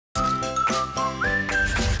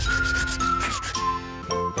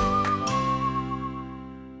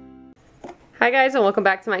Hi guys, and welcome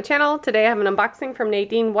back to my channel. Today I have an unboxing from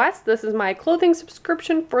Nadine West. This is my clothing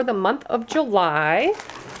subscription for the month of July.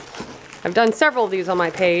 I've done several of these on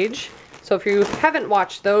my page, so if you haven't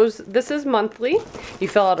watched those, this is monthly. You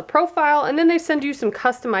fill out a profile and then they send you some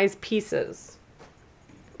customized pieces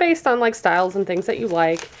based on like styles and things that you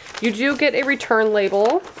like. You do get a return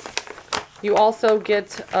label. You also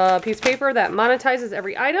get a piece of paper that monetizes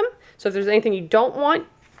every item. So if there's anything you don't want,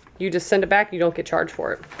 you just send it back. You don't get charged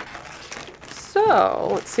for it. So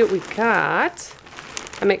let's see what we got.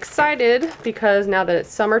 I'm excited because now that it's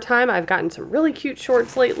summertime, I've gotten some really cute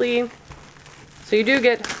shorts lately. So you do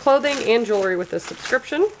get clothing and jewelry with this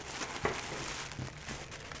subscription.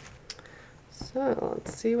 So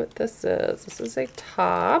let's see what this is. This is a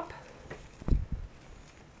top.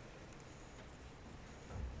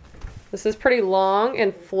 This is pretty long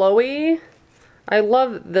and flowy. I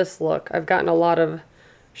love this look. I've gotten a lot of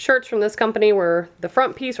shirts from this company where the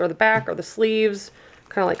front piece or the back or the sleeves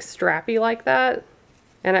kind of like strappy like that.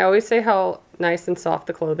 And I always say how nice and soft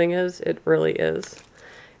the clothing is. It really is.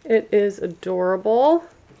 It is adorable.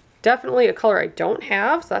 Definitely a color I don't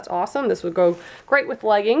have, so that's awesome. This would go great with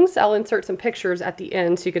leggings. I'll insert some pictures at the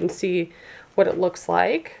end so you can see what it looks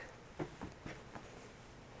like.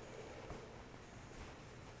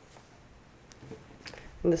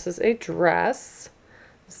 And this is a dress.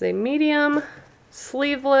 This is a medium,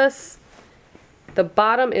 sleeveless. The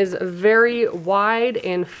bottom is very wide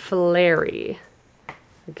and flary.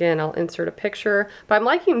 Again, I'll insert a picture, but I'm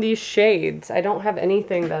liking these shades. I don't have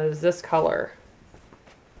anything that is this color.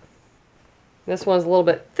 This one's a little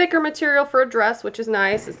bit thicker material for a dress, which is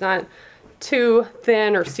nice. It's not too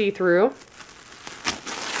thin or see-through.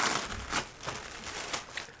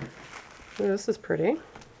 This is pretty.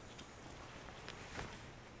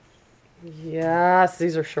 Yes,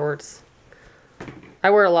 these are shorts. I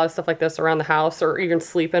wear a lot of stuff like this around the house or even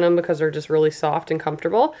sleep in them because they're just really soft and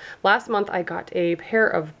comfortable. Last month I got a pair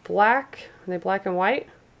of black, are they black and white?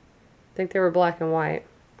 I think they were black and white.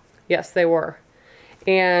 Yes, they were.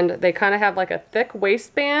 And they kind of have like a thick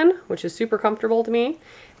waistband, which is super comfortable to me. And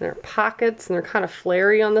there are pockets and they're kind of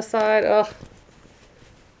flary on the side. Ugh.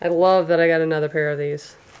 I love that I got another pair of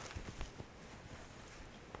these.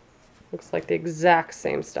 Looks like the exact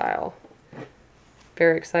same style.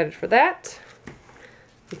 Very excited for that.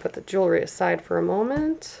 Put the jewelry aside for a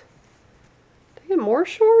moment. Did I get more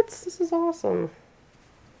shorts? This is awesome.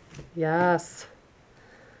 Yes.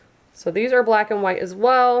 So these are black and white as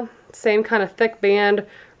well. Same kind of thick band.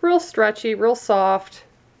 Real stretchy, real soft.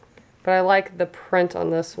 But I like the print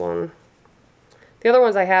on this one. The other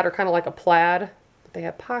ones I had are kind of like a plaid. But they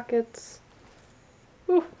have pockets.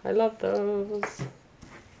 Ooh, I love those.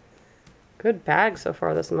 Good bag so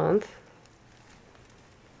far this month.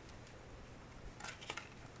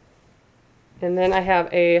 And then I have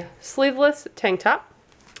a sleeveless tank top.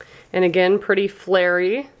 And again, pretty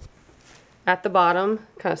flary at the bottom.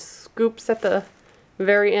 Kind of scoops at the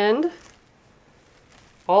very end.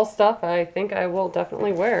 All stuff I think I will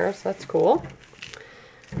definitely wear, so that's cool.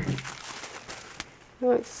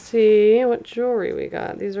 Let's see what jewelry we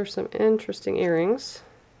got. These are some interesting earrings.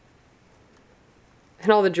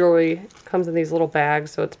 And all the jewelry comes in these little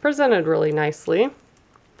bags, so it's presented really nicely.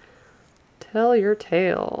 Tell your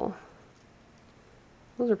tale.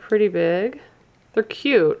 Those are pretty big. They're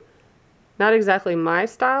cute. Not exactly my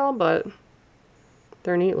style, but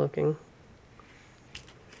they're neat looking.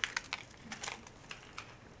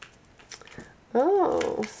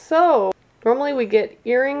 Oh, so normally we get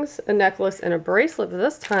earrings, a necklace, and a bracelet. But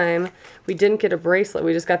this time we didn't get a bracelet.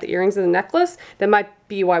 We just got the earrings and the necklace. That might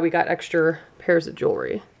be why we got extra pairs of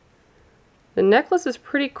jewelry. The necklace is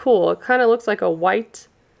pretty cool. It kind of looks like a white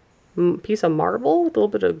piece of marble with a little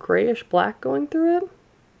bit of grayish black going through it.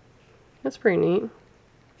 That's pretty neat.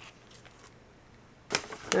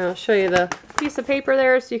 And I'll show you the piece of paper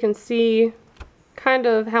there so you can see kind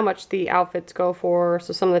of how much the outfits go for.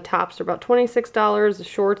 So some of the tops are about $26. The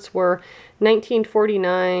shorts were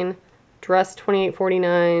 $19.49, dress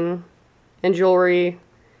 $28.49, and jewelry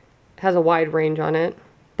has a wide range on it.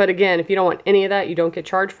 But again, if you don't want any of that, you don't get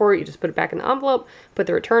charged for it. You just put it back in the envelope, put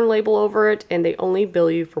the return label over it, and they only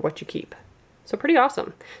bill you for what you keep. So pretty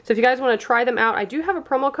awesome. So if you guys want to try them out, I do have a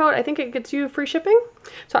promo code. I think it gets you free shipping.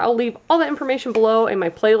 So I'll leave all the information below in my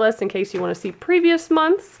playlist in case you want to see previous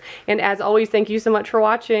months. And as always, thank you so much for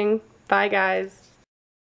watching. Bye, guys.